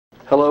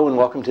Hello and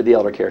welcome to the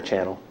Eldercare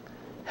channel,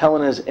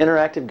 Helena's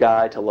interactive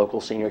guide to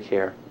local senior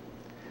care.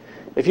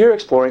 If you're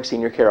exploring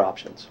senior care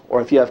options, or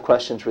if you have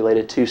questions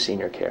related to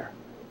senior care,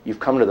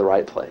 you've come to the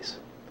right place.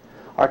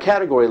 Our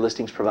category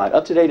listings provide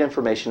up-to-date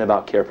information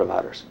about care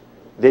providers,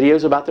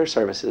 videos about their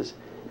services,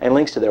 and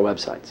links to their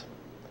websites.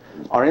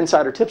 Our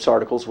Insider Tips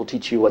articles will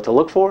teach you what to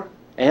look for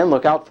and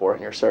look out for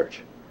in your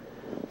search.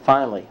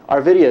 Finally,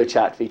 our video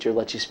chat feature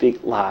lets you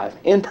speak live,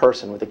 in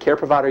person, with a care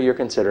provider you're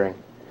considering.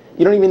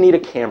 You don't even need a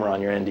camera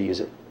on your end to use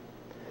it.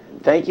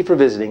 Thank you for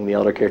visiting the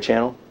Eldercare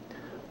channel.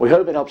 We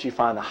hope it helps you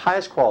find the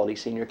highest quality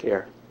senior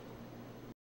care